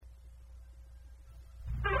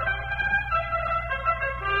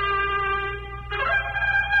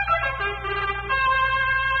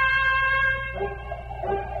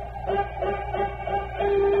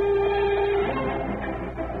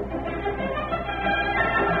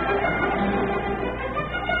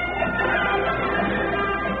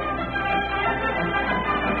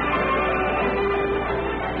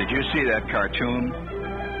that cartoon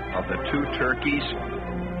of the two turkeys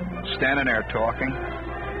standing there talking,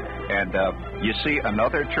 and you see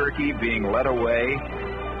another turkey being led away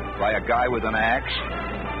by a guy with an axe,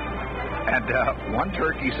 and one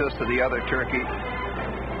turkey says to the other turkey,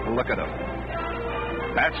 "Look at him."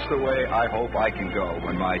 That's the way I hope I can go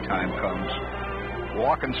when my time comes,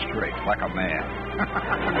 walking straight like a man.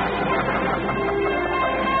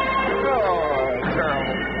 Oh,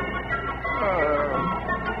 terrible.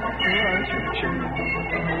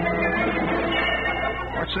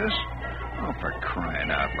 What's this? Oh, for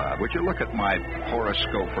crying out loud. Would you look at my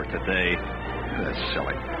horoscope for today? That's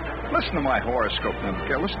silly. Listen to my horoscope.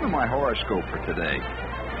 Listen to my horoscope for today.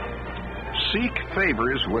 Seek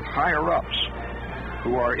favors with higher-ups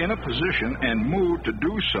who are in a position and mood to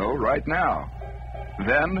do so right now.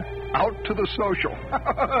 Then, out to the social.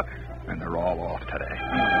 And they're all off today.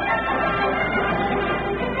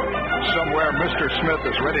 Somewhere Mr. Smith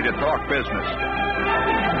is ready to talk business.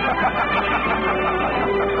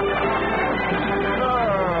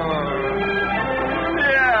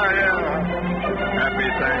 Yeah. Happy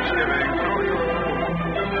Thanksgiving to you.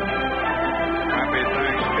 Happy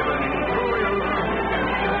Thanksgiving to you.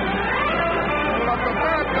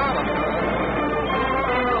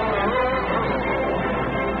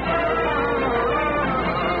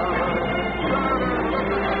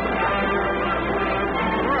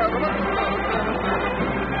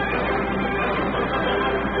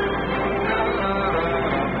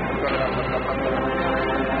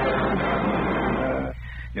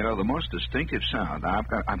 You know, the most distinctive sound. I'm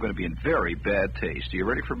going to be in very bad taste. Are you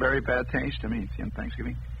ready for very bad taste? I mean, in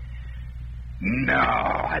Thanksgiving? No,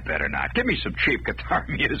 I better not. Give me some cheap guitar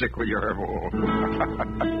music, will you,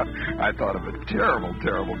 Herbo? I thought of a terrible,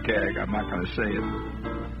 terrible gag. I'm not going to say it.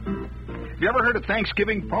 Have you ever heard a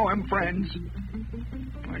Thanksgiving poem, friends?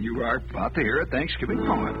 Well, you are about to hear a Thanksgiving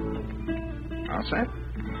poem. All set?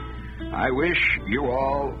 I wish you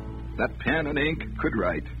all that pen and ink could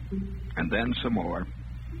write, and then some more.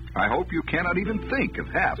 I hope you cannot even think of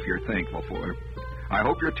half you're thankful for. I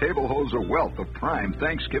hope your table holds a wealth of prime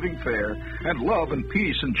Thanksgiving fare, and love and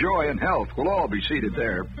peace and joy and health will all be seated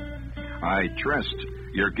there. I trust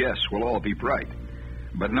your guests will all be bright,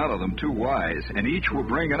 but none of them too wise, and each will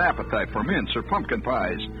bring an appetite for mince or pumpkin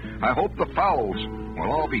pies. I hope the fowls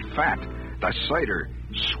will all be fat, the cider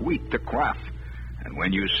sweet to quaff, and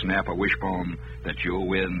when you snap a wishbone, that you'll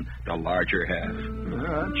win the larger half.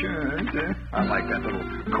 I like that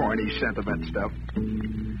little corny sentiment stuff.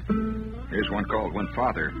 Here's one called When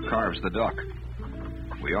Father Carves the Duck.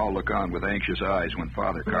 We all look on with anxious eyes when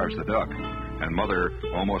Father carves the duck, and Mother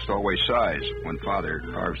almost always sighs when Father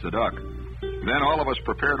carves the duck. Then all of us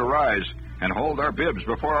prepare to rise and hold our bibs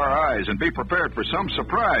before our eyes and be prepared for some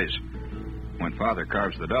surprise. When Father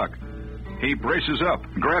carves the duck, he braces up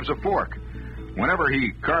and grabs a fork whenever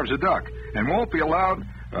he carves a duck, and won't be allowed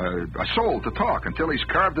a soul to talk until he's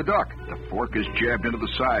carved the duck. The fork is jabbed into the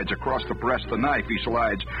sides, across the breast the knife he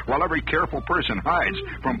slides, while every careful person hides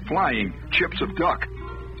from flying chips of duck.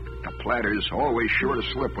 The platter's always sure to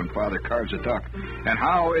slip when Father carves a duck, and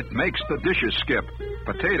how it makes the dishes skip.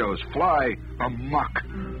 Potatoes fly amok.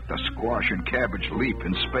 The squash and cabbage leap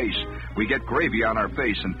in space. We get gravy on our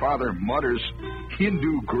face, and Father mutters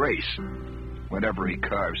Hindu grace whenever he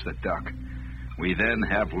carves the duck. We then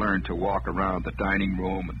have learned to walk around the dining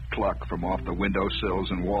room and pluck from off the windowsills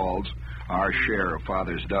and walls our share of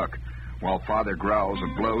Father's duck, while Father growls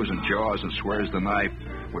and blows and jaws and swears the knife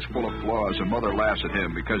was full of flaws, and Mother laughs at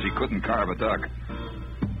him because he couldn't carve a duck.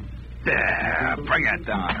 Bring it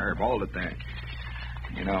down, Herb. Hold it there.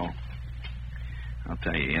 You know, I'll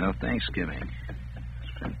tell you, Thanksgiving is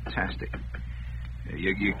fantastic.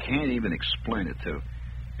 You can't even explain it to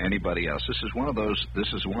anybody else. This is one of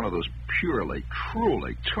those purely,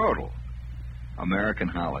 truly, total American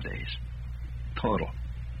holidays. Total.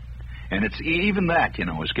 And it's even that,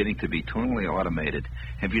 is getting to be totally automated.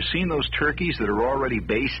 Have you seen those turkeys that are already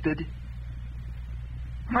basted?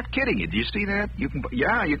 I'm not kidding you. Do you see that? You can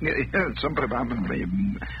get, somebody,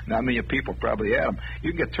 not many people probably have them.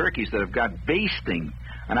 You can get turkeys that have got basting.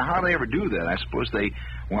 And how do they ever do that? I suppose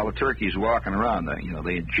while the turkey's walking around,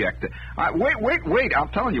 they inject it. Wait, I'm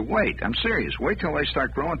telling you, wait. I'm serious. Wait till they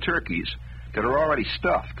start growing turkeys that are already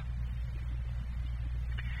stuffed.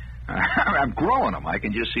 I'm growing them. I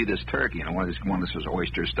can just see this turkey. One this is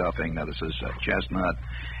oyster stuffing. Now this is chestnut.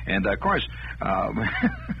 And, of course,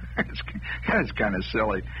 it's kind of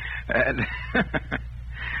silly. And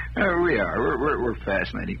we are. We're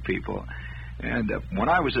fascinating people. And when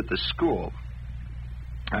I was at the school,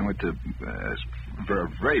 I went to, for a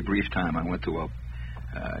very brief time, I went to a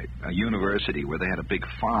university where they had a big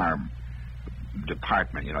farm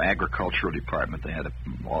department, agricultural department. They had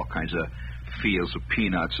all kinds of fields of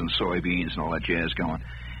peanuts and soybeans and all that jazz going.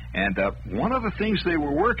 And one of the things they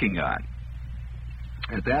were working on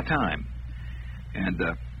at that time, and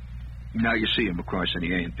now you see them, of course, in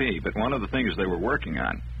the A&P, but one of the things they were working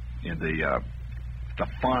on in the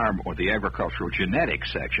farm or the agricultural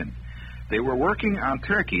genetics section, they were working on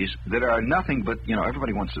turkeys that are nothing but,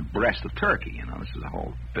 everybody wants a breast of turkey, this is a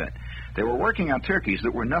whole bit. They were working on turkeys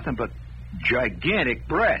that were nothing but gigantic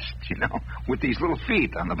breasts, with these little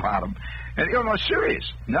feet on the bottom. And, no, serious,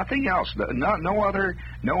 nothing else. No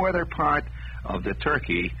other part of the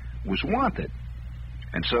turkey was wanted.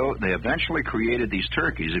 And so they eventually created these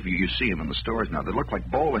turkeys. If you see them in the stores now, they look like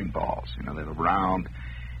bowling balls. They're round,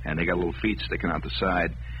 and they got little feet sticking out the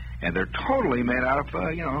side. And they're totally made out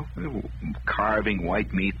of, carving,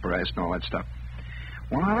 white meat, breast, and all that stuff.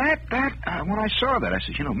 When I saw that, I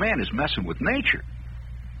said, man is messing with nature.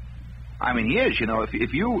 I mean, he is.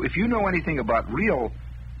 If you know anything about real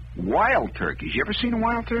wild turkeys, you ever seen a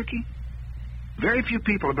wild turkey? Very few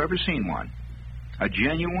people have ever seen one. A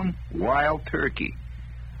genuine wild turkey.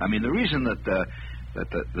 I mean, the reason that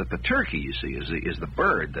the turkey, you see, is the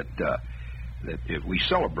bird that we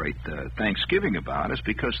celebrate Thanksgiving about, is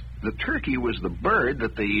because the turkey was the bird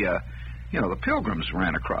that the Pilgrims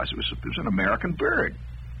ran across. It was an American bird,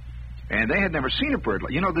 and they had never seen a bird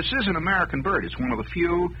like. This is an American bird. It's one of the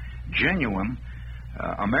few genuine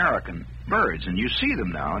American birds, and you see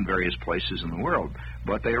them now in various places in the world.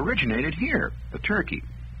 But they originated here, the turkey,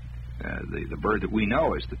 the bird that we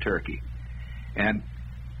know as the turkey. And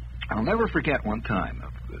I'll never forget one time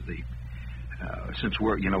since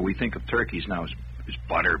we think of turkeys now as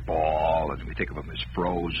butterball, and we think of them as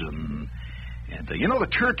frozen. And the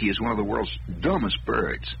turkey is one of the world's dumbest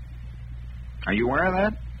birds. Are you aware of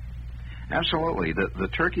that? Absolutely. The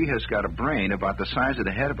turkey has got a brain about the size of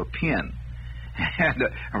the head of a pin, and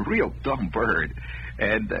a real dumb bird.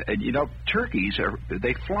 And turkeys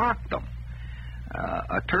they flock them.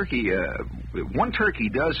 One turkey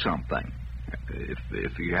does something.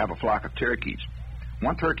 If you have a flock of turkeys,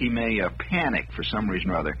 one turkey may panic for some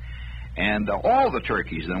reason or other, and all the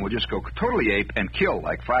turkeys then will just go totally ape and kill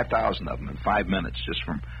like 5,000 of them in 5 minutes just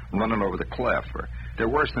from running over the cliff. Or they're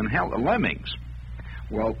worse than lemmings.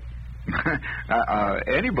 Well,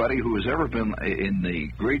 anybody who has ever been in the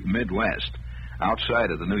great Midwest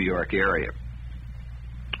outside of the New York area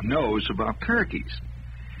knows about turkeys.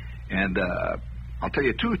 And I'll tell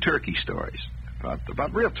you 2 turkey stories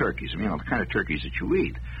about real turkeys, the kind of turkeys that you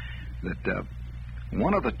eat. That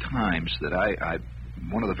one of the times that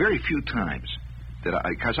one of the very few times that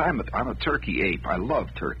because I'm a turkey ape. I love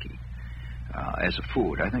turkey as a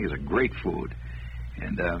food. I think it's a great food.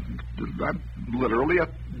 And I'm literally a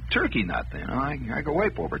turkey nut. I go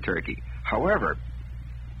ape over turkey. However,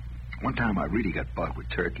 one time I really got bugged with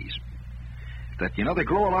turkeys. That they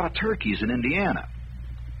grow a lot of turkeys in Indiana.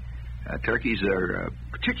 Turkeys are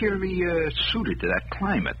particularly suited to that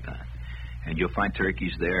climate, and you'll find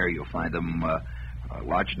turkeys there. You'll find them. A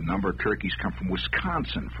large number of turkeys come from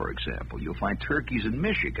Wisconsin, for example. You'll find turkeys in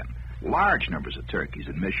Michigan. Large numbers of turkeys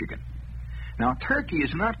in Michigan. Now, turkey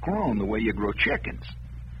is not grown the way you grow chickens.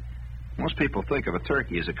 Most people think of a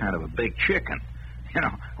turkey as a kind of a big chicken.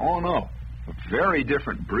 Oh no, a very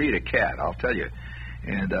different breed of cat, I'll tell you.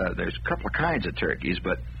 And there's a couple of kinds of turkeys,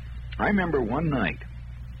 but I remember one night,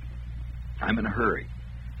 I'm in a hurry.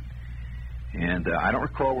 And I don't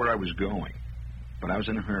recall where I was going, but I was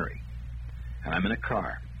in a hurry. And I'm in a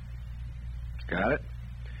car. Got it?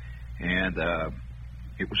 And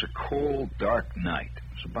it was a cold, dark night.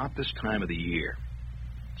 It was about this time of the year.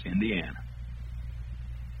 It's Indiana.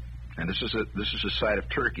 And this is a sight of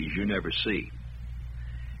turkeys you never see.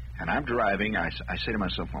 And I'm driving. I say to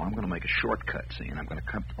myself, well, I'm going to make a shortcut, see, and I'm going to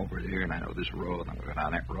come over there, and I know this road. I'm going to go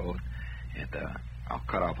down that road, and I'll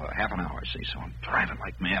cut off a half an hour, see. So I'm driving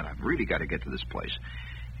like mad. I've really got to get to this place.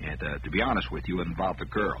 And to be honest with you, it involved a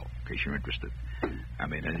girl, in case you're interested. I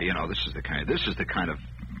mean, this is the kind of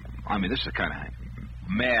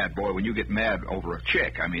mad, boy, when you get mad over a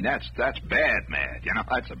chick. I mean, that's bad mad,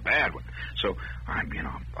 that's a bad one. So I'm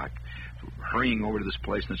hurrying over to this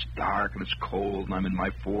place, and it's dark, and it's cold, and I'm in my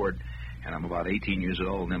Ford, and I'm about 18 years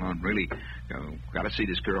old, and I'm really, got to see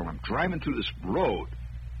this girl. I'm driving through this road,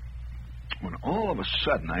 when all of a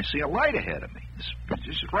sudden I see a light ahead of me.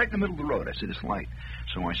 Just right in the middle of the road, I see this light.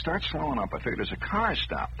 So I start slowing up. I figure there's a car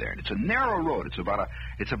stop there, and it's a narrow road. It's about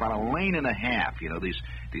a lane and a half.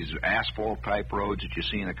 These asphalt type roads that you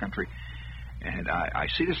see in the country. And I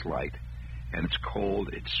see this light, and it's cold.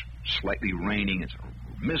 It's slightly raining. It's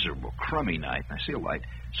a miserable, crummy night. And I see a light,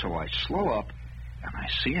 so I slow up, and I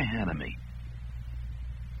see ahead of me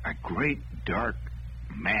a great dark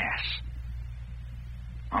mass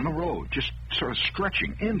on the road, just sort of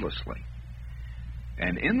stretching endlessly.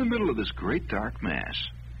 And in the middle of this great dark mass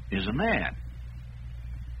is a man.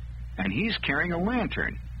 And he's carrying a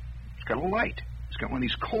lantern. He's got a light. He's got one of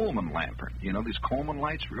these Coleman lanterns. You know, these Coleman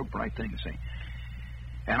lights, real bright things, see?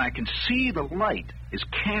 And I can see the light is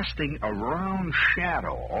casting a round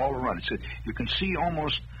shadow all around. You can see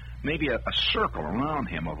almost maybe a circle around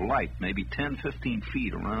him of light, maybe 10, 15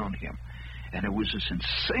 feet around him. And it was this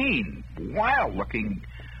insane, wild-looking,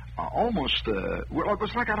 almost, well, it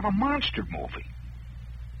was like out of a monster movie.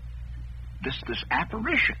 This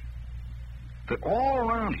apparition. That all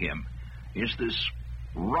around him is this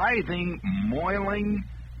writhing, moiling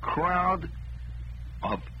crowd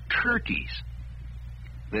of turkeys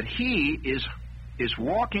that he is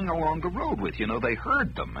walking along the road with. You know, they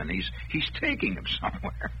heard them, and he's taking them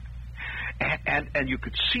somewhere. And you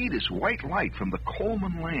could see this white light from the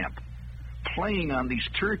Coleman lamp playing on these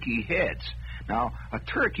turkey heads. Now, a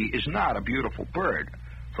turkey is not a beautiful bird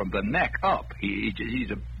from the neck up. He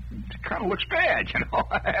kind of looks bad, you know.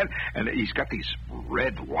 And he's got these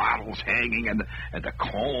red wattles hanging and the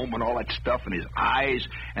comb and all that stuff, and his eyes.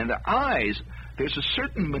 And the eyes, there's a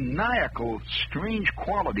certain maniacal, strange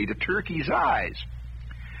quality to turkey's eyes.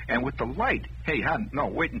 And with the light,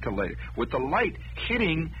 wait until later. With the light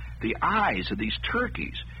hitting the eyes of these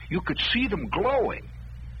turkeys, you could see them glowing.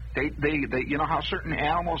 They you know how certain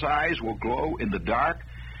animals' eyes will glow in the dark?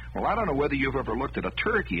 Well, I don't know whether you've ever looked at a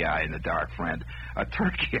turkey eye in the dark, friend. A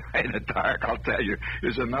turkey eye in the dark, I'll tell you,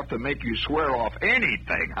 is enough to make you swear off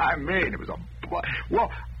anything. I mean, it was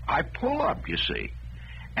well, I pull up, you see,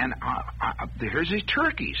 and here's these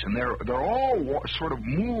turkeys, and they're all sort of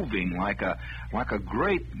moving like a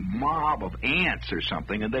great mob of ants or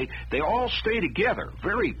something, and they all stay together,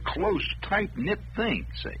 very close, tight-knit thing,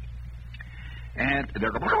 see. And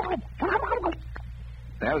they're going.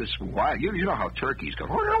 That is why you know how turkeys go.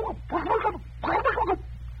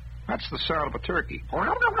 That's the sound of a turkey.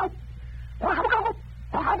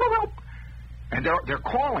 And they're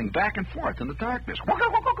calling back and forth in the darkness.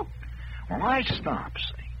 Well, I stop,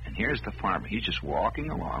 see, and here's the farmer. He's just walking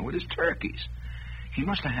along with his turkeys. He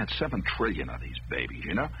must have had 7 trillion of these babies,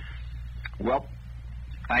 you know. Well,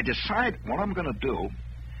 I decide what I'm going to do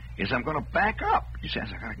is I'm going to back up. He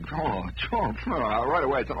says, right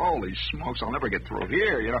away, I thought, holy smokes, I'll never get through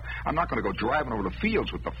here, you know. I'm not going to go driving over the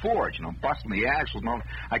fields with the Fords, you know, busting the axles. No,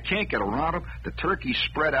 I can't get around them. The turkeys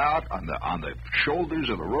spread out on the shoulders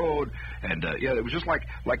of the road, and, it was just like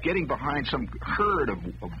getting behind some herd of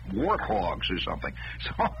warthogs or something.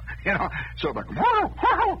 So, you know, like,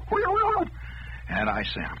 and I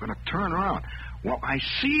say, I'm going to turn around. Well, I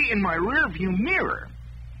see in my rearview mirror,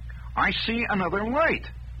 I see another light.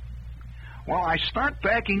 Well, I start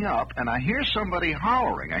backing up, and I hear somebody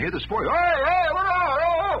hollering. I hear this voice,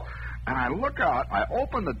 oh! And I look out, I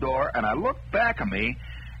open the door, and I look back at me,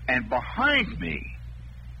 and behind me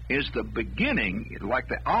is the beginning, like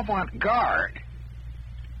the avant-garde,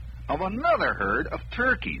 of another herd of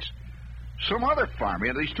turkeys. Some other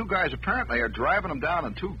farmer, these 2 guys apparently are driving them down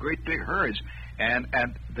in 2 great big herds, and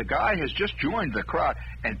the guy has just joined the crowd,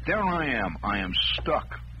 and there I am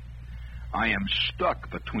stuck. I am stuck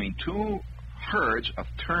between 2 herds of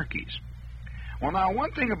turkeys. Well, now,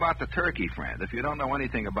 one thing about the turkey, friend, if you don't know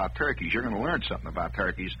anything about turkeys, you're going to learn something about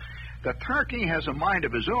turkeys. The turkey has a mind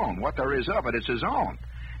of his own. What there is of it is his own.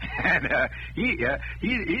 And he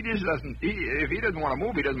just doesn't. If he doesn't want to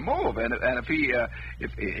move, he doesn't move. And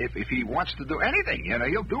if he wants to do anything, you know,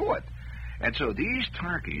 he'll do it. And so these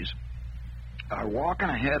turkeys are walking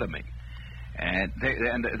ahead of me, and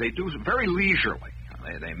they do it very leisurely.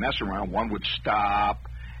 They mess around. One would stop,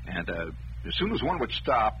 and as soon as one would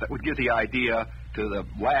stop, that would give the idea to the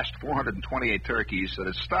last 428 turkeys that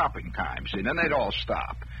it's stopping time. See, then they'd all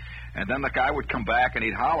stop. And then the guy would come back, and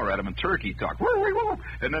he'd holler at them in turkey talk.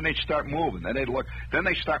 And then they'd start moving. Then they'd look. Then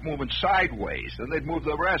they start moving sideways. Then they'd move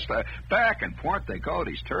the rest back and forth. They go,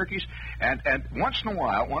 these turkeys. And once in a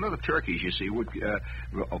while, one of the turkeys, you see, would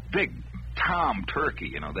a big tom turkey.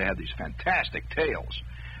 You know, they had these fantastic tails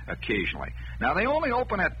occasionally. Now, they only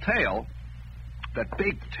open that tail. That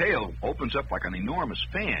big tail opens up like an enormous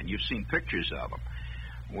fan. You've seen pictures of them.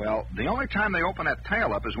 Well, the only time they open that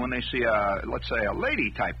tail up is when they see, let's say, a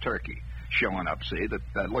lady-type turkey showing up, see,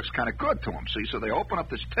 that looks kind of good to them, see? So they open up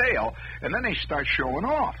this tail, and then they start showing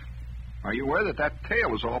off. Are you aware that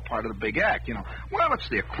tail is all part of the big act? You know, well, it's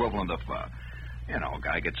the equivalent of, a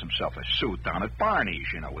guy gets himself a suit down at Barney's,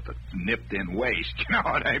 you know, with a nipped-in waist, you know,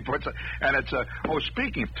 and it's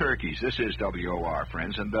speaking of turkeys, this is WOR,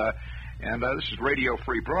 friends, and this is Radio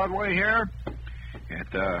Free Broadway here. And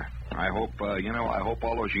I hope I hope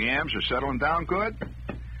all those yams are settling down good.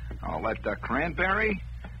 I'll let cranberry.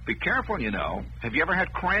 Be careful, Have you ever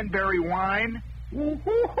had cranberry wine?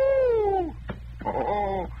 Woo-hoo-hoo!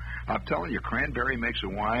 Oh, I'm telling you, cranberry makes a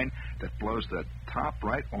wine that blows the top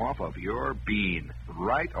right off of your bean.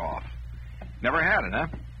 Right off. Never had it, huh?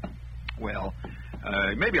 Well,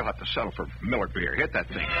 maybe I'll have to settle for Miller beer. Hit that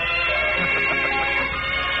thing.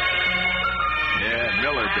 Yeah,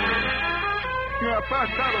 Miller beer. Yeah, pass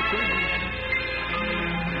that up,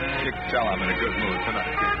 you can tell I'm in a good mood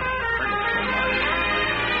tonight.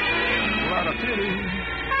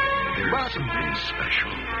 There's something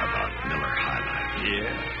special about Miller High Life.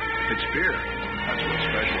 Yeah, it's beer. That's what's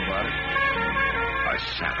special about it. A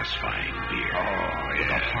satisfying beer. With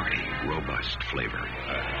a hearty, robust flavor.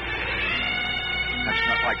 That's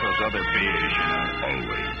not like those other beers,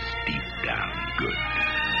 Always deep down good.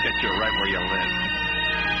 Get you right where you live.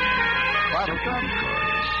 Simply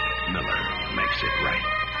because Miller makes it right.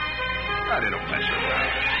 They don't mess around.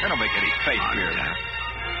 They don't make any fake beer.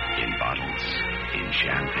 In bottles, in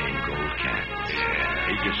champagne gold cans. Yeah,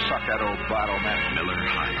 he just sucked that old bottle, man. Miller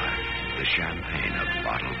High Life, the champagne of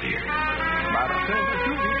bottled beer.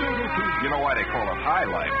 You know why they call it High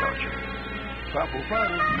Life, don't you?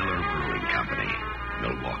 Miller Brewing Company,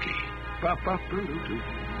 Milwaukee.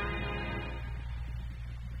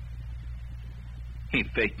 He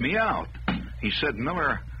faked me out. He said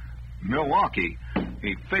Miller, Milwaukee.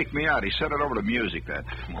 He faked me out. He set it over to music. That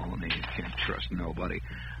phony. You can't trust nobody.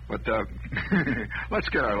 But let's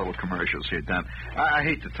get our little commercials here done. I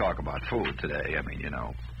hate to talk about food today. I mean,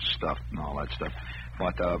 stuff and all that stuff.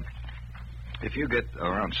 But if you get,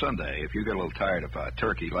 around Sunday, if you get a little tired of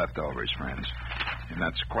turkey leftovers, friends, and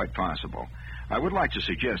that's quite possible, I would like to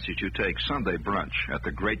suggest that you take Sunday brunch at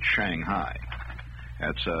the Great Shanghai.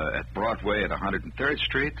 That's at Broadway at 103rd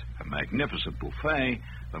Street, a magnificent buffet,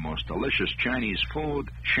 the most delicious Chinese food,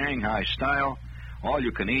 Shanghai style, all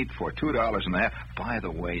you can eat for $2.50. By the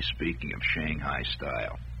way, speaking of Shanghai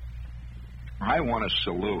style, I want to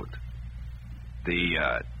salute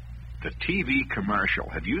the TV commercial.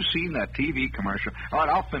 Have you seen that TV commercial? All right,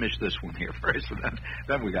 I'll finish this one here first, and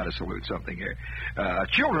then we got to salute something here.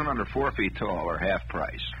 Children under 4 feet tall are half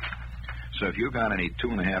price. So if you've got any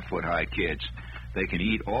 2.5-foot high kids, they can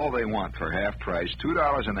eat all they want for half price,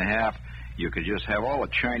 $2.50. You could just have all the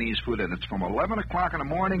Chinese food, and it's from 11 o'clock in the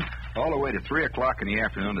morning all the way to 3 o'clock in the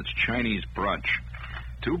afternoon. It's Chinese brunch.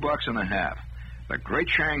 $2.50. The Great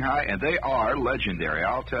Shanghai, and they are legendary.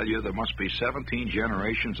 I'll tell you, there must be 17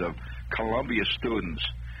 generations of Columbia students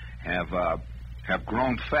have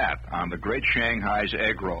grown fat on the Great Shanghai's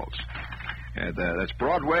egg rolls. And that's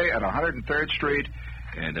Broadway at 103rd Street.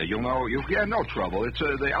 And you'll get no trouble. It's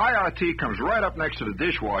the IRT comes right up next to the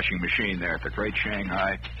dishwashing machine there at the Great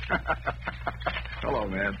Shanghai. Hello,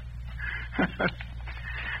 man.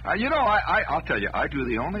 I'll tell you, I do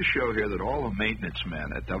the only show here that all the maintenance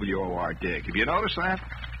men at WOR dig. Have you noticed that?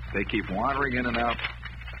 They keep wandering in and out.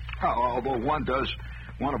 Although one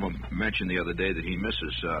of them mentioned the other day that he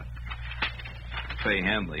misses Fay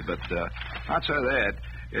Henley. But outside of that,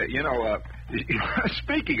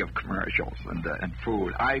 speaking of commercials and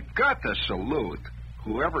food, I've got to salute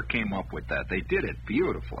whoever came up with that. They did it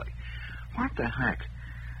beautifully. What the heck?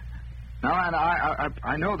 Now,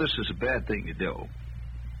 I know this is a bad thing to do,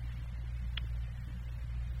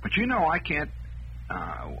 but I can't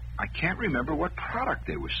remember what product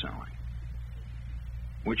they were selling,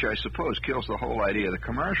 which I suppose kills the whole idea of the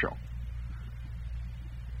commercial.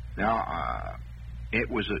 Now,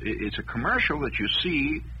 it's a commercial that you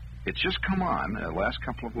see. It's just come on the last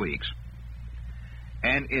couple of weeks,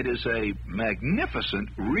 and it is a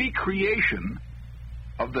magnificent recreation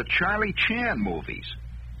of the Charlie Chan movies.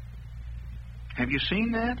 Have you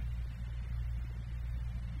seen that?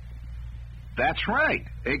 That's right.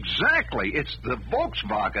 Exactly. It's the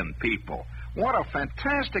Volkswagen people. What a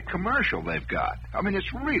fantastic commercial they've got. I mean,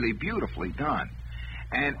 it's really beautifully done.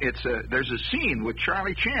 And there's a scene with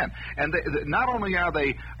Charlie Chan, and not only are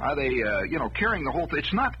they carrying the whole thing.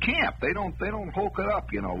 It's not camp. They don't hulk it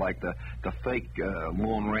up, like the fake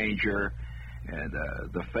Lone Ranger and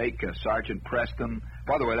the fake Sergeant Preston.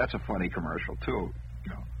 By the way, that's a funny commercial too.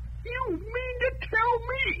 You mean to tell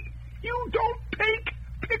me you don't take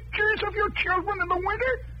pictures of your children in the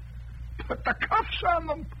winter? Put the cuffs on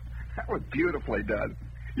them. That was beautifully done.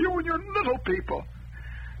 You and your little people.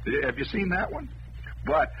 Have you seen that one?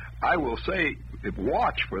 But I will say,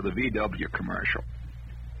 watch for the VW commercial.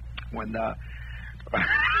 When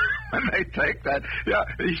they take that,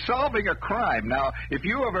 he's solving a crime. Now, if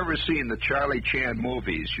you have ever seen the Charlie Chan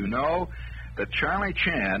movies, you know that Charlie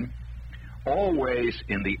Chan always,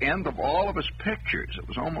 in the end of all of his pictures, it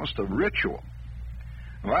was almost a ritual.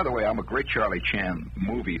 And by the way, I'm a great Charlie Chan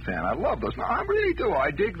movie fan. I love those. No, I really do.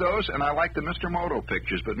 I dig those, and I like the Mr. Moto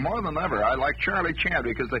pictures. But more than ever, I like Charlie Chan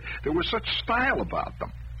because there was such style about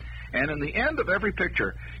them. And in the end of every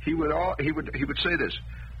picture, he would say this: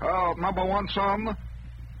 "Oh, number one, son,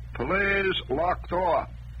 please lock door.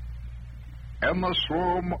 In this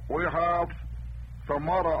room, we have the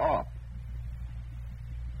mother up.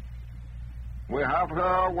 We have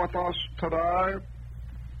here with us today,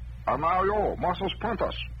 and now you, Mrs.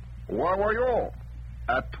 Prentice. Where were you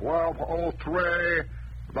at 12:03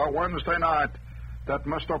 the Wednesday night that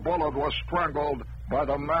Mr. Bullard was strangled by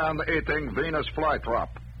the man-eating Venus flytrap?"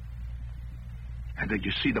 And then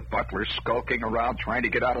you see the butler skulking around trying to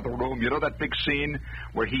get out of the room. You know that big scene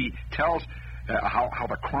where he tells how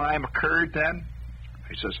the crime occurred then?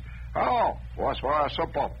 He says, "Oh, well, it's very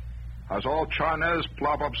simple. As old Chinese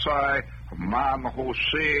proverbs say, man who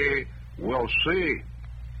see will see.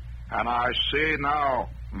 And I see now,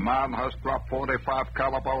 man has dropped 45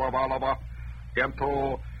 caliber revolver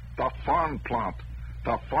into the fern plant.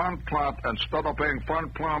 The fern plant, instead of being fern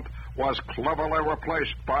plant, was cleverly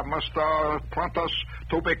replaced by Mr. Prentice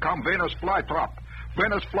to become Venus flytrap.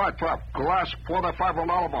 Venus flytrap, glass 45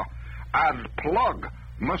 revolver, and plug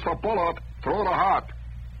Mr. Bullard through the heart."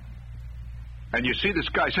 And you see this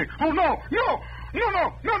guy saying, "Oh, no, you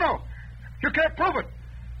can't prove it."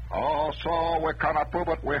 "Oh, so we cannot prove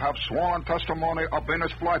it. We have sworn testimony of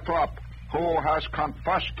Venus flytrap, who has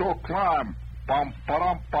confessed to crime." Bum,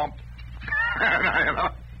 ba-dum, bum.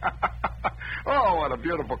 Oh, what a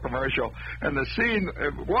beautiful commercial. And the scene,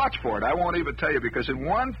 watch for it. I won't even tell you, because in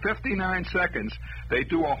 1:59 seconds, they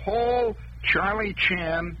do a whole Charlie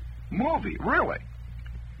Chan movie, really.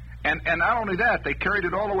 And not only that, they carried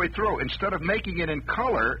it all the way through. Instead of making it in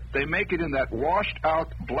color, they make it in that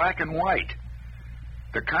washed-out black and white.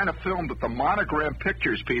 The kind of film that the Monogram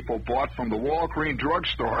Pictures people bought from the Walgreens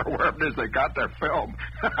drugstore, wherever it is they got their film.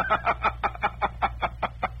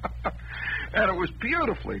 And it was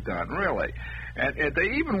beautifully done, really. And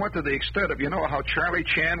they even went to the extent of, you know how Charlie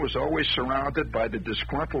Chan was always surrounded by the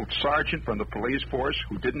disgruntled sergeant from the police force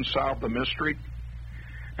who didn't solve the mystery?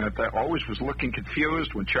 And that always was looking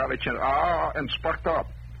confused when Charlie Chan, Inspector,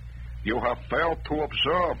 you have failed to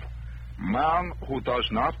observe. Man who does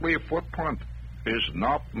not leave footprint is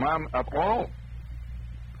not man at all.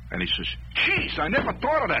 And he says, "Geez, I never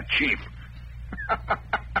thought of that, Chief."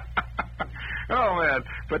 Oh, man.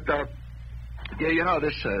 But, yeah, you know,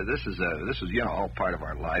 this is you know, all part of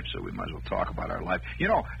our life, so we might as well talk about our life. You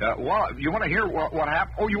know, you want to hear what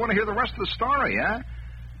happened? Oh, you want to hear the rest of the story, huh?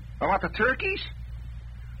 About the turkeys?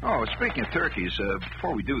 Oh, speaking of turkeys,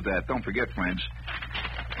 before we do that, don't forget, friends,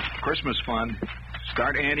 Christmas fund.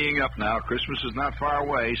 Start anteing up now. Christmas is not far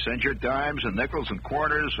away. Send your dimes and nickels and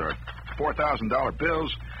quarters or $4,000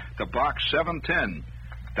 bills to Box 710,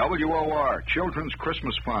 WOR, Children's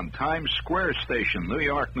Christmas Fund, Times Square Station, New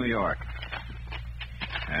York, New York.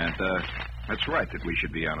 And that's right that we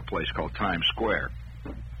should be on a place called Times Square.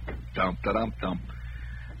 Dum-da-dum-dum.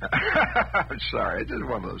 I'm sorry, it's just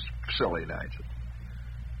one of those silly nights.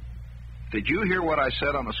 Did you hear what I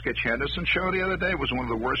said on the Skitch Henderson show the other day? It was one of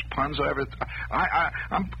the worst puns I ever...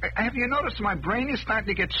 have you noticed my brain is starting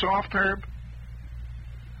to get soft, Herb?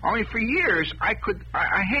 I mean, for years, I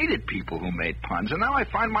hated people who made puns, and now I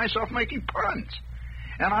find myself making puns.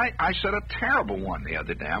 And I said a terrible one the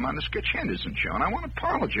other day. I'm on the Skitch Henderson show, and I want to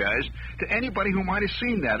apologize to anybody who might have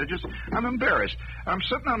seen that. I'm embarrassed. I'm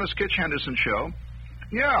sitting on the Skitch Henderson show.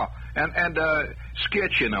 Yeah, and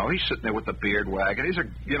Skitch, you know, he's sitting there with the beard wagging. He's a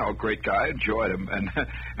great guy. I enjoyed him, and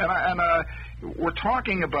we're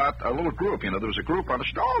talking about a little group. You know, there was a group on the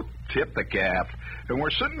show. Oh, tip the gaff, and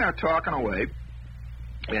we're sitting there talking away,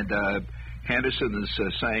 and Henderson is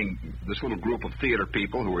saying this little group of theater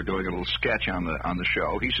people who were doing a little sketch on the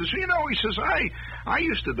show. He says, I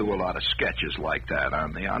used to do a lot of sketches like that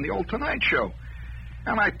on the old Tonight Show.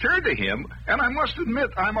 And I turned to him, and I must admit,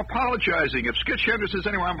 I'm apologizing. If Skitch Henderson says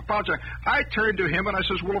anyway, I'm apologizing. I turned to him, and I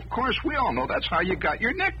says, well, of course, we all know that's how you got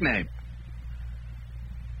your nickname.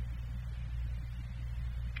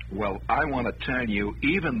 Well, I want to tell you,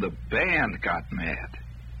 even the band got mad.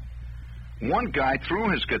 One guy threw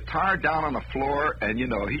his guitar down on the floor, and, you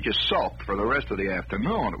know, he just sulked for the rest of the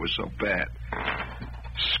afternoon. It was so bad.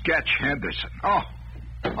 Sketch Henderson. Oh.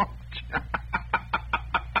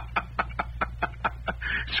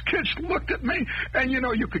 Skitch looked at me, and, you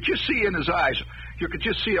know, you could just see in his eyes, you could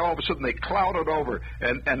just see all of a sudden they clouded over,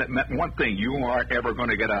 and it meant one thing: you aren't ever going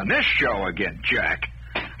to get on this show again, Jack.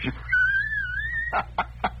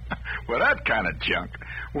 Well, that kind of junk.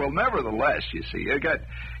 Well, nevertheless, you see, you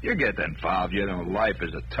get involved. Life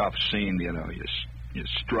is a tough scene. You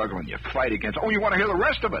struggle and you fight against. Oh, you want to hear the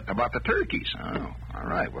rest of it about the turkeys? Oh, all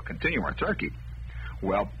right. We'll continue our turkey.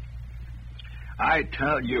 Well, I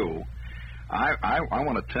tell you, I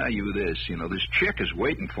want to tell you this. This chick is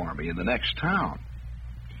waiting for me in the next town,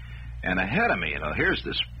 and ahead of me, here's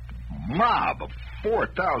this mob of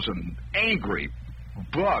 4,000 angry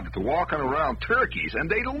bugged walking around turkeys, and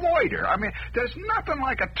they loiter. I mean, there's nothing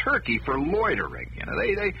like a turkey for loitering.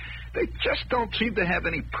 They just don't seem to have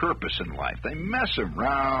any purpose in life. They mess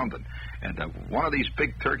around, and one of these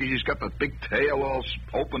big turkeys, he's got the big tail all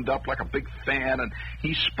opened up like a big fan, and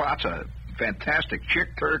he spots a fantastic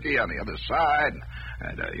chick turkey on the other side,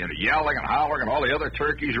 and yelling and hollering, and all the other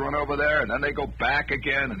turkeys run over there, and then they go back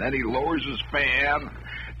again, and then he lowers his fan.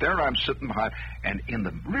 There I'm sitting behind, and in the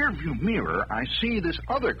rearview mirror, I see this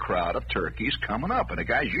other crowd of turkeys coming up, and the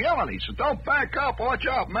guy's yelling. He says, "Don't back up. Watch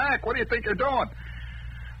out, Mac. What do you think you're doing?"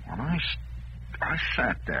 Well, I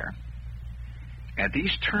sat there, and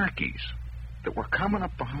these turkeys that were coming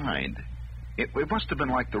up behind, it must have been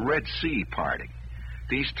like the Red Sea parting.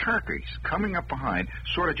 These turkeys coming up behind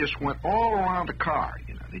sort of just went all around the car.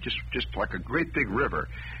 They just like a great big river.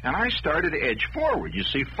 And I started to edge forward, you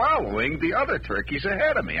see, following the other turkeys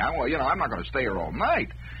ahead of me. I'm not going to stay here all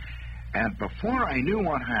night. And before I knew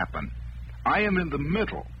what happened, I am in the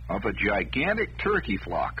middle of a gigantic turkey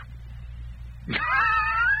flock.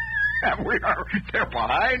 And they're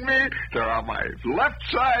behind me, they're on my left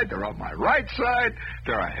side, they're on my right side,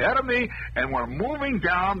 they're ahead of me, and we're moving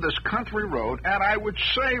down this country road, and I would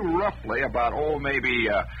say roughly about, maybe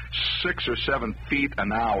 6 or 7 feet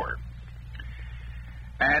an hour.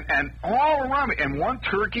 And all around me, and one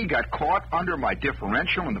turkey got caught under my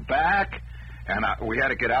differential in the back, and we had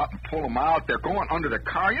to get out and pull him out. They're going under the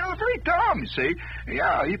car. They're very dumb, you see.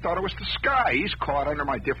 Yeah, he thought it was the sky. He's caught under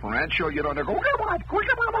my differential. They're going,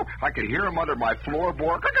 I could hear him under my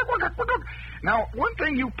floorboard. Now, one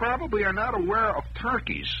thing you probably are not aware of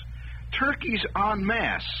turkeys en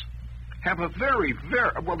masse have a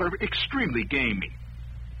they're extremely gamey.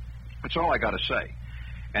 That's all I got to say.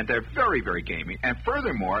 And they're very, very gamey. And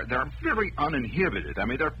furthermore, they're very uninhibited. I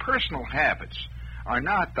mean, their personal habits are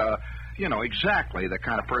not exactly the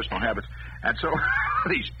kind of personal habits. And so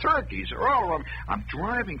these turkeys are all around. I'm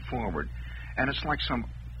driving forward, and it's like it's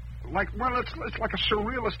like a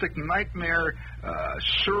surrealistic nightmare,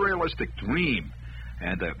 surrealistic dream.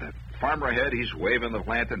 And the farmer ahead, he's waving the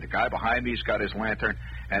lantern. The guy behind me's got his lantern,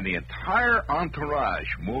 and the entire entourage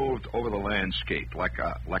moved over the landscape like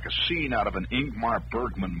a scene out of an Ingmar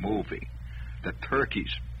Bergman movie. The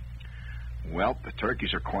turkeys. Well, the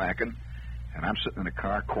turkeys are quacking. And I'm sitting in the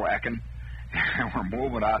car quacking, and we're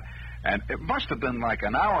moving out. And it must have been like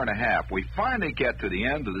an hour and a half. We finally get to the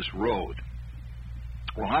end of this road.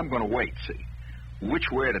 Well, I'm going to wait, see,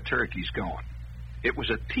 which way the turkey's going. It was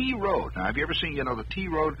a T road. Now, have you ever seen, the T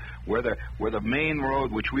road where the main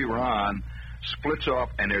road, which we were on, splits off,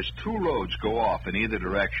 and there's 2 roads go off in either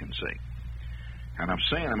direction, see? And I'm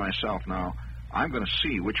saying to myself now, I'm going to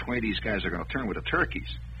see which way these guys are going to turn with the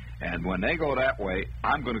turkeys. And when they go that way,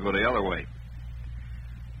 I'm going to go the other way.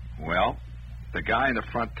 Well, the guy in the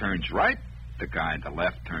front turns right. The guy in the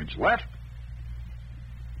left turns left.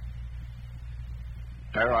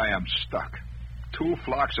 There I am stuck. 2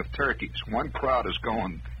 flocks of turkeys. One crowd is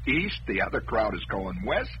going east. The other crowd is going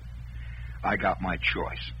west. I got my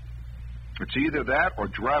choice. It's either that or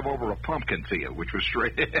drive over a pumpkin field, which was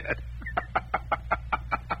straight ahead.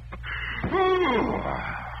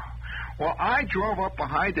 Well, I drove up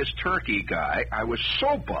behind this turkey guy. I was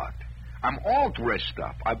so bugged. I'm all dressed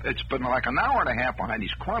up. It's been like an hour and a half behind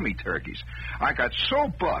these crummy turkeys. I got so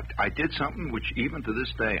bugged, I did something which even to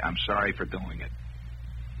this day, I'm sorry for doing it.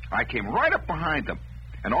 I came right up behind them,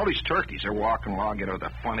 and all these turkeys are walking along,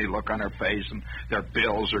 the funny look on their face, and their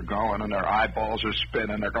bills are going, and their eyeballs are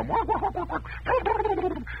spinning. They're going,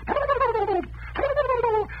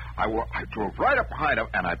 I drove right up behind them,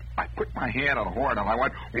 and I put my hand on the horn, and I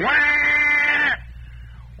went, wah!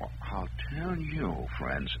 Well, I'll tell you,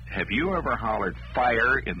 friends, have you ever hollered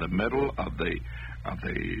fire in the middle of the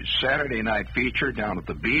Saturday night feature down at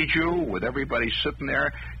the Bijou with everybody sitting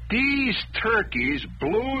there? These turkeys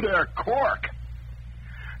blew their cork.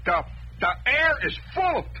 The air is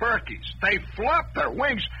full of turkeys. They flop their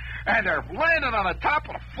wings, and they're landing on the top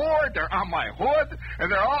of the Ford. They're on my hood,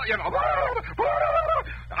 and they're all,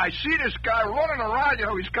 I see this guy running around,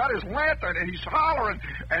 he's got his lantern, and he's hollering.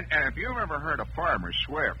 And if you've ever heard a farmer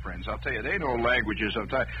swear, friends, I'll tell you, they know languages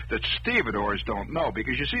that stevedores don't know,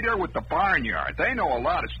 because you see, they're with the barnyard. They know a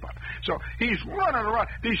lot of stuff. So he's running around.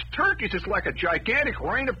 These turkeys, it's like a gigantic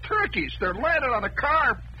rain of turkeys. They're landing on the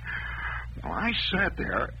car. Well, I sat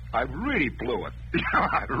there. I really blew it.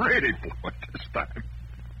 I really blew it this time.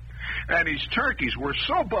 And these turkeys were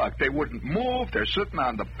so bucked, they wouldn't move. They're sitting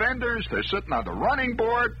on the fenders. They're sitting on the running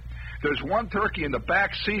board. There's one turkey in the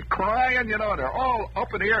back seat crying, They're all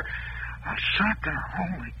up in the air. I sat there.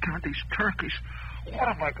 Holy God, these turkeys. What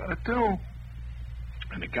am I going to do?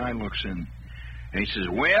 And the guy looks in, and he says,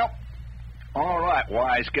 well, all right,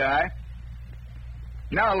 wise guy.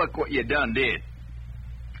 Now look what you done did.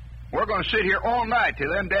 We're going to sit here all night till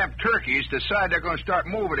them damn turkeys decide they're going to start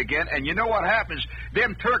moving again, and you know what happens?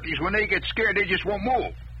 Them turkeys, when they get scared, they just won't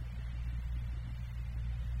move.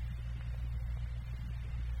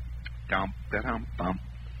 Dum-da-dum-bum.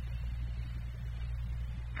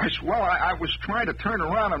 I said, well, I was trying to turn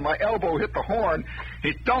around, and my elbow hit the horn.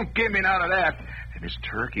 He don't give me none of that. And this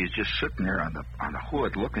turkey is just sitting there on the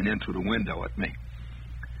hood looking into the window at me.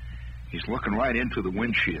 He's looking right into the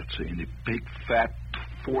windshield, see, and the big, fat,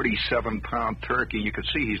 47-pound turkey. You can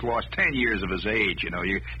see he's lost 10 years of his age,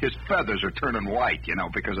 His feathers are turning white,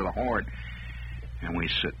 because of the horn. And we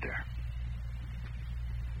sit there.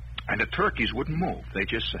 And the turkeys wouldn't move. They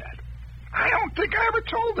just sat. I don't think I ever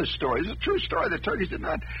told this story. It's a true story. The turkeys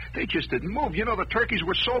they just didn't move. The turkeys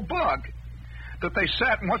were so bugged that they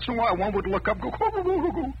sat, and once in a while one would look up, go, go, go,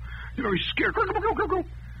 go, go. He's scared. Go, go, go, go, go.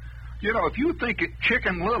 If you think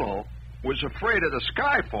Chicken Little was afraid of the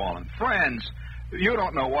sky falling, friends, you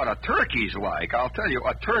don't know what a turkey's like. I'll tell you,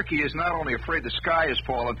 a turkey is not only afraid the sky is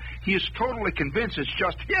falling, he is totally convinced it's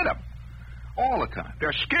just hit him all the time.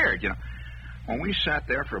 They're scared, When we sat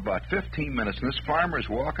there for about 15 minutes, and this farmer's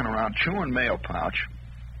walking around chewing mail pouch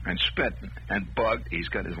and spitting and bugged, he's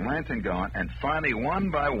got his lantern going, and finally,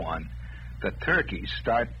 one by one, the turkeys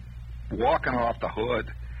start walking off the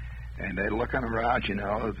hood, and they're looking around,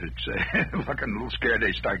 it's looking a little scared.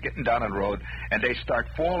 They start getting down the road, and they start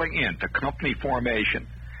falling into company formation.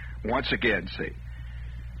 Once again, see.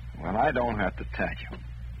 Well, I don't have to tell you.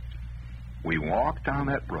 We walked down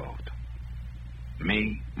that road.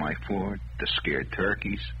 Me, my Ford, the scared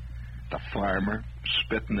turkeys, the farmer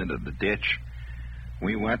spitting into the ditch.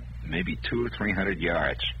 We went maybe 200 or 300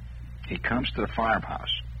 yards. He comes to the farmhouse,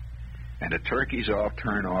 and the turkeys all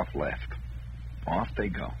turn off left. Off they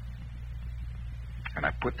go. And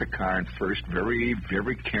I put the car in first very,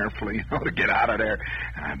 very carefully, to get out of there.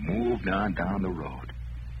 And I moved on down the road.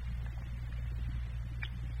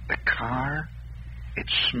 The car, it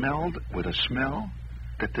smelled with a smell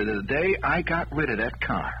that to the day I got rid of that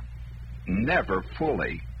car, never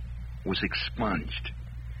fully was expunged.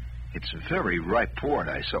 It's a very ripe port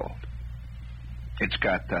I sold. It's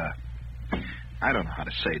got, I don't know how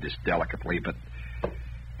to say this delicately, but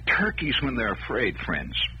turkeys, when they're afraid,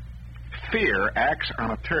 friends, fear acts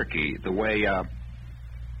on a turkey the way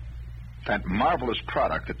that marvelous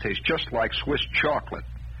product that tastes just like Swiss chocolate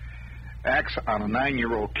acts on a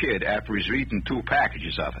 9-year-old kid after he's eaten 2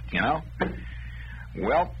 packages of it,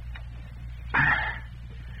 Well,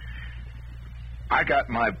 I got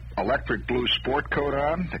my electric blue sport coat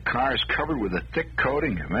on. The car is covered with a thick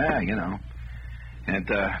coating, and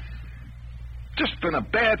just been a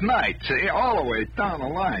bad night, see, all the way down the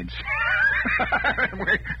lines.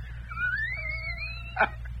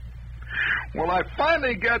 Well, I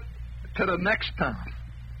finally got to the next town.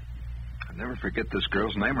 I'll never forget this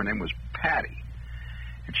girl's name. Her name was Patty.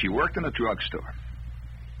 And she worked in a drugstore.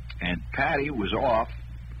 And Patty was off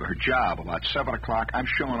her job about 7 o'clock. I'm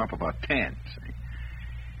showing up about 10. See?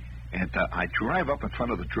 And I drive up in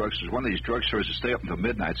front of the drugstore. One of these drugstores that stay up until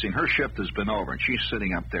midnight. See, her shift has been over, and she's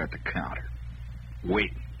sitting up there at the counter,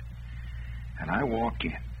 waiting. And I walk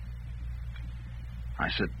in. I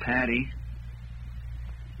said, Patty,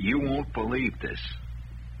 you won't believe this.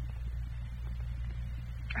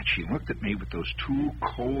 And she looked at me with those 2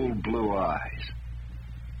 cold blue eyes.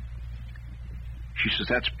 She says,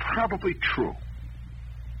 that's probably true.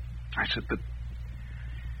 I said, but,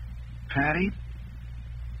 Patty,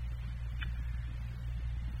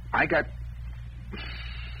 I got...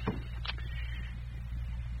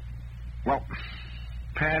 Well,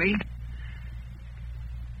 Patty,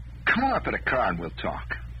 come on up to the car and we'll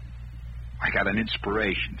talk. I got an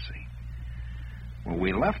inspiration, see. Well,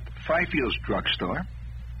 we left Fifield's drugstore.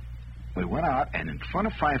 We went out, and in front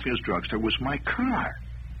of Fifield's drugstore was my car.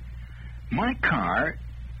 my car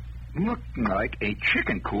looked like a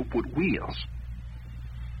chicken coop with wheels.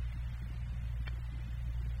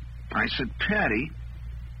 I said, Patty,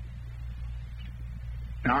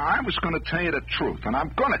 now I was going to tell you the truth, and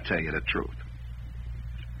I'm going to tell you the truth.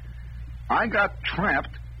 I got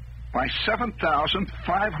trapped by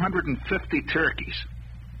 7,550 turkeys.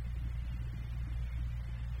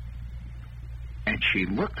 And she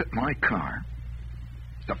looked at my car.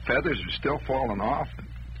 The feathers are still falling off.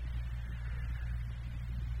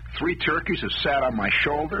 3 turkeys have sat on my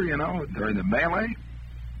shoulder, during the melee.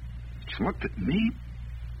 She looked at me.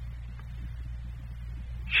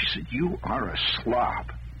 She said, you are a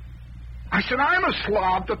slob. I said, I'm a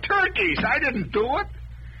slob. The turkeys. I didn't do it.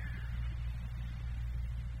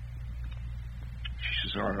 She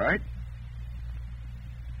says, all right.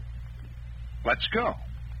 Let's go.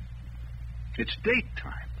 It's date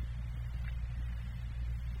time.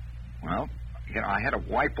 Well, I had to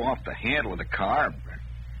wipe off the handle of the car.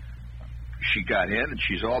 She got in, and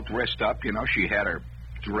she's all dressed up. She had her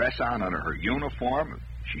dress on under her uniform.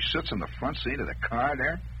 She sits in the front seat of the car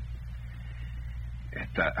there. And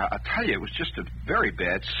I'll tell you, it was just a very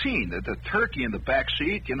bad scene. The turkey in the back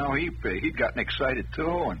seat, he'd gotten excited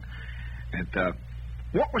too. And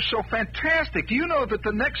what was so fantastic? Do you know that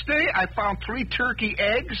the next day I found 3 turkey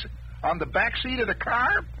eggs on the back seat of the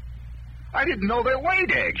car? I didn't know they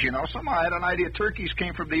laid eggs, Somehow I had an idea turkeys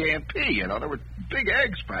came from the A&P, There were big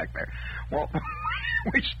eggs back there. Well,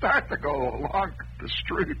 we start to go along the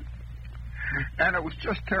street. And it was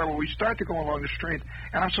just terrible. We start to go along the street,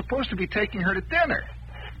 and I'm supposed to be taking her to dinner.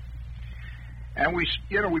 And we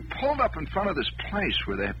pulled up in front of this place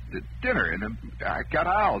where they had the dinner, and then I got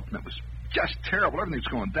out, and it was just terrible. Everything's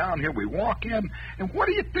going down here. We walk in, and what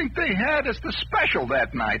do you think they had as the special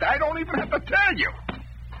that night? I don't even have to tell you.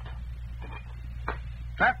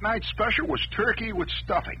 That night's special was turkey with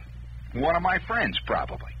stuffing. One of my friends,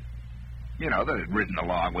 probably. That had ridden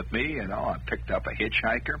along with me, I picked up a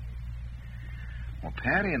hitchhiker. Well,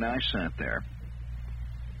 Patty and I sat there.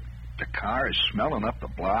 The car is smelling up the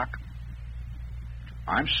block.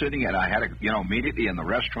 I'm sitting, and I had immediately in the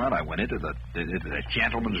restaurant, I went into the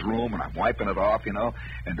gentleman's room, and I'm wiping it off, and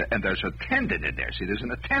there's an attendant in there. See, there's an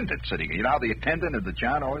attendant sitting. The attendant of the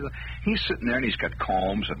John Oil, he's sitting there, and he's got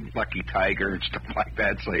combs and Lucky Tiger and stuff like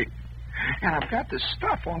that, see. And I've got this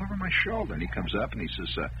stuff all over my shoulder, and he comes up, and he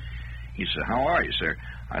says, how are you, sir?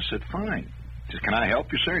 I said, fine. He says, can I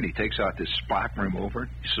help you, sir? And he takes out this spot remover.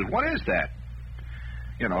 He says, what is that?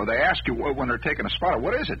 They ask you when they're taking a spot,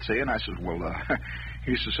 what is it, see? And I said,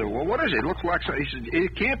 he says, well, what is it? It looks like, he said,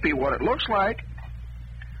 it can't be what it looks like.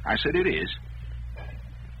 I said, it is.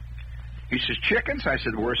 He says, chickens? I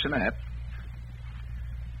said, worse than that.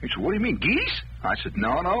 He said, what do you mean, geese? I said,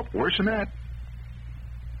 no, worse than that.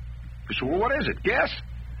 He said, well, what is it? Guess.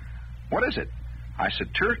 What is it? I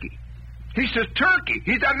said, turkey. He says, turkey.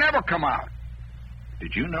 That never come out.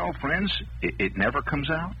 Did you know, friends, it never comes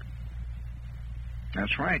out?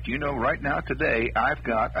 That's right. Right now, today, I've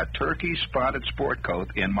got a turkey spotted sport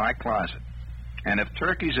coat in my closet. And if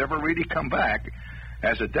turkeys ever really come back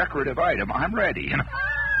as a decorative item, I'm ready,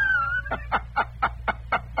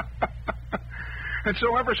 And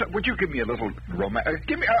so would you give me a little romance?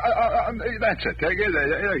 Give me, that's it.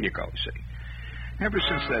 There you go, see. Ever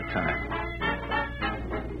since that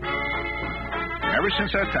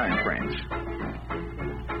time, friends.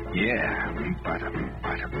 Yeah.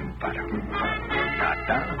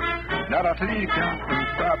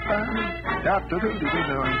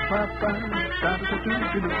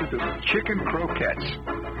 Chicken croquettes.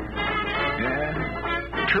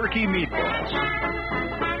 Yeah. Turkey meatballs.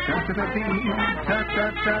 That's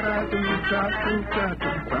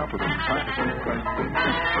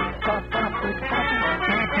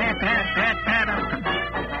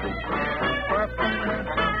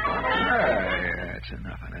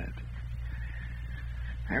enough of that.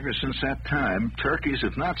 Ever since that time, turkeys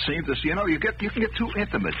have not seemed to. You can get too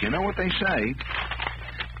intimate. You know what they say?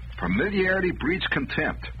 Familiarity breeds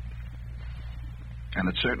contempt. And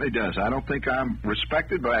it certainly does. I don't think I'm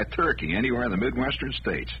respected by a turkey anywhere in the Midwestern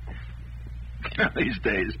states these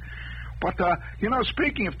days. But,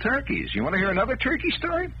 speaking of turkeys, you want to hear another turkey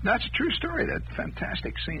story? That's a true story, that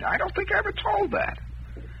fantastic scene. I don't think I ever told that.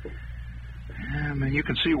 I mean, you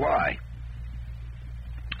can see why.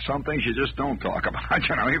 Some things you just don't talk about,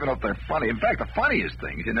 even if they're funny. In fact, the funniest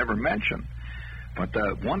things you never mention. But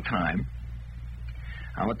one time,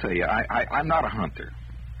 I will tell you, I'm not a hunter.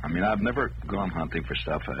 I mean, I've never gone hunting for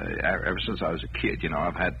stuff ever since I was a kid.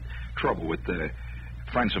 I've had trouble with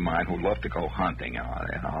friends of mine who love to go hunting.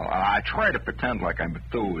 I try to pretend like I'm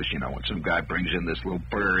enthused, when some guy brings in this little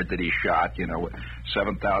bird that he shot, with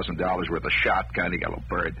 $7,000 worth of shotgun. He got a little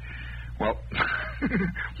bird. Well,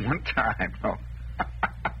 one time,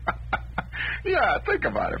 yeah, think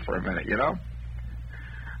about it for a minute,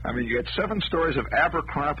 I mean, you get 7 stories of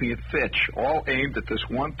Abercrombie and Fitch, all aimed at this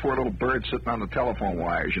one poor little bird sitting on the telephone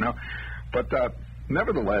wires, But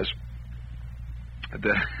nevertheless,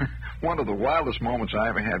 one of the wildest moments I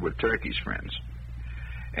ever had with turkeys, friends.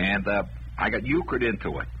 And I got euchred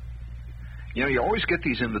into it. You always get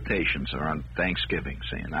these invitations around Thanksgiving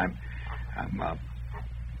saying, I'm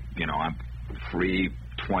free,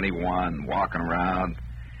 21, walking around.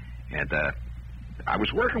 And I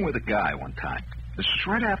was working with a guy one time. This was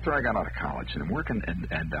right after I got out of college, and I'm working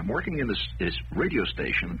in this radio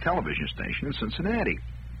station and television station in Cincinnati.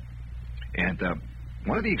 And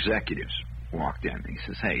one of the executives walked in, and he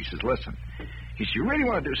says, listen, he said, you really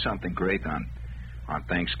want to do something great on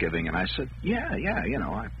Thanksgiving? And I said, yeah,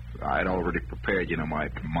 I'd already prepared, my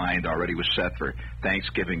mind already was set for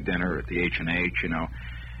Thanksgiving dinner at the H&H,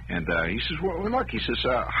 And he says, well, look, he says,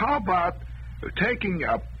 how about taking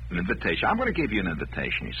up an invitation? I'm going to give you an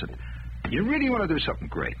invitation. He said, you really want to do something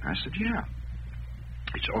great? I said, yeah.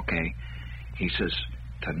 He said, okay. He says,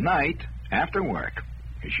 tonight, after work,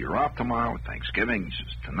 because you're off tomorrow with Thanksgiving, he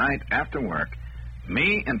says, tonight, after work,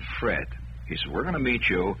 me and Fred, he said, we're going to meet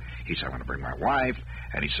you. He said, I'm going to bring my wife.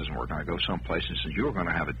 And he says, we're going to go someplace. He says, you're going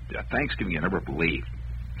to have a Thanksgiving you never believe.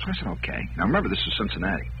 So I said, okay. Now, remember, this is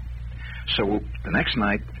Cincinnati. So the next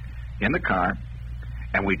night, in the car,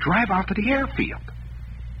 and we drive out to the airfield.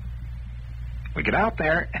 We get out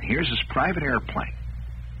there, and here's this private airplane.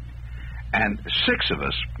 And 6 of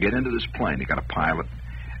us get into this plane. They got a pilot,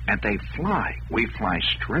 and they fly. We fly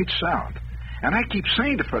straight south. And I keep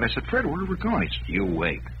saying to Fred, I said, Fred, where are we going? He said,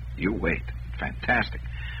 you wait. Fantastic.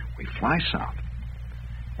 We fly south.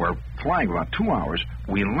 We're flying about 2 hours.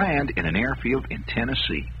 We land in an airfield in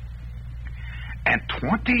Tennessee. And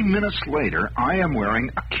 20 minutes later, I am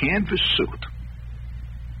wearing a canvas suit.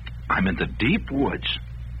 I'm in the deep woods.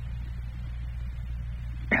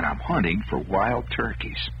 And I'm hunting for wild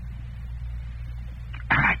turkeys.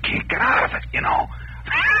 And I can't get out of it,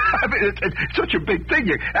 I mean, it's such a big thing.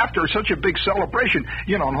 After such a big celebration,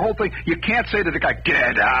 and the whole thing, you can't say to the guy,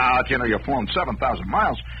 get out, you've flown 7,000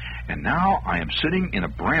 miles. And now I am sitting in a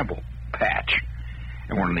bramble patch.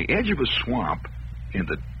 And we're on the edge of a swamp in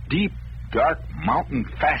the deep, dark mountain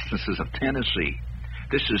fastnesses of Tennessee.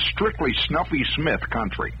 This is strictly Snuffy Smith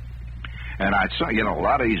country. And I saw, a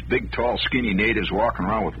lot of these big, tall, skinny natives walking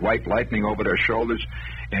around with white lightning over their shoulders.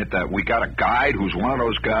 And we got a guide who's one of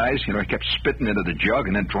those guys, he kept spitting into the jug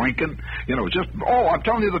and then drinking. I'm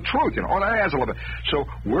telling you the truth. That has a little bit. So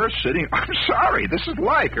we're sitting, I'm sorry, this is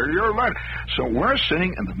life. You're right. So we're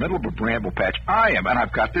sitting in the middle of a bramble patch. I am, and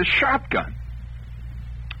I've got this shotgun.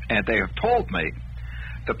 And they have told me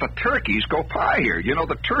that the turkeys go by here.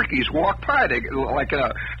 The turkeys walk by. They like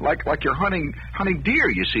you're hunting deer.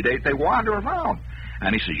 You see, they wander around.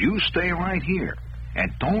 And he says, you stay right here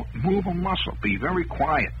and don't move a muscle. Be very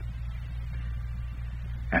quiet.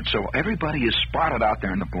 And so everybody is spotted out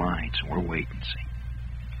there in the blinds. We're waiting. See.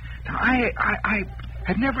 Now I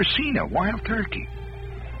had never seen a wild turkey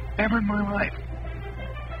ever in my life.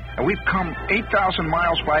 And we've come 8,000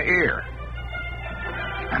 miles by air.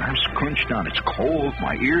 And I'm scrunched down. It's cold.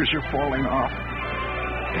 My ears are falling off.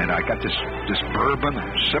 And I got this bourbon.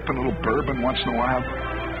 I'm sipping a little bourbon once in a while.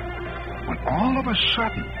 When all of a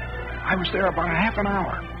sudden, I was there about a half an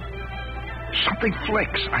hour. Something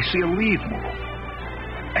flicks. I see a leaf move.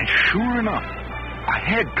 And sure enough, a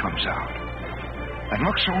head comes out and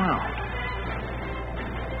looks around.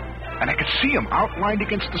 And I could see him outlined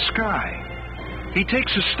against the sky. He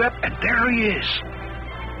takes a step, and there he is.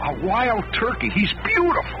 A wild turkey. He's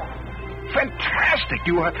beautiful. Fantastic.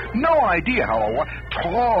 You have no idea how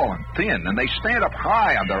tall and thin, and they stand up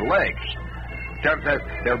high on their legs.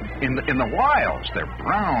 They're in the wilds. They're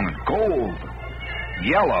brown and gold,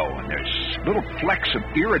 yellow, and there's little flecks of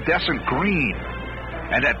iridescent green.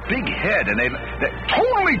 And that big head, and they're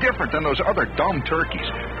totally different than those other dumb turkeys.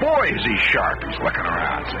 Boy, is he sharp. He's looking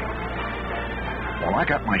around. See? Well, I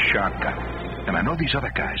got my shotgun, and I know these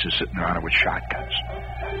other guys are sitting around with shotguns.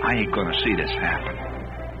 I ain't going to see this happen.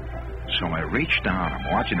 So I reach down.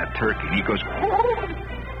 I'm watching that turkey, and he goes,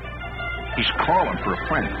 he's calling for a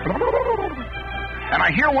friend. And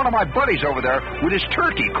I hear one of my buddies over there with his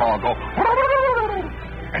turkey call go,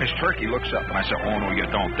 and his turkey looks up, and I say, oh, no, you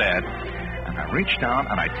don't, Dad. And I reach down,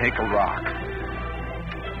 and I take a rock.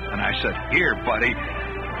 And I said, here, buddy,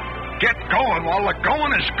 get going while the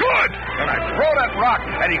going is good. And I throw that rock,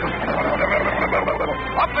 and he goes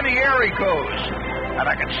up in the air he goes. And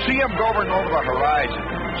I can see him going over the horizon,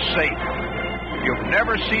 safe. You've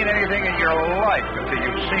never seen anything in your life until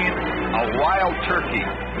you've seen a wild turkey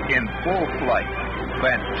in full flight.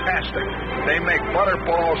 Fantastic. They make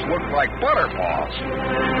butterballs look like butterballs.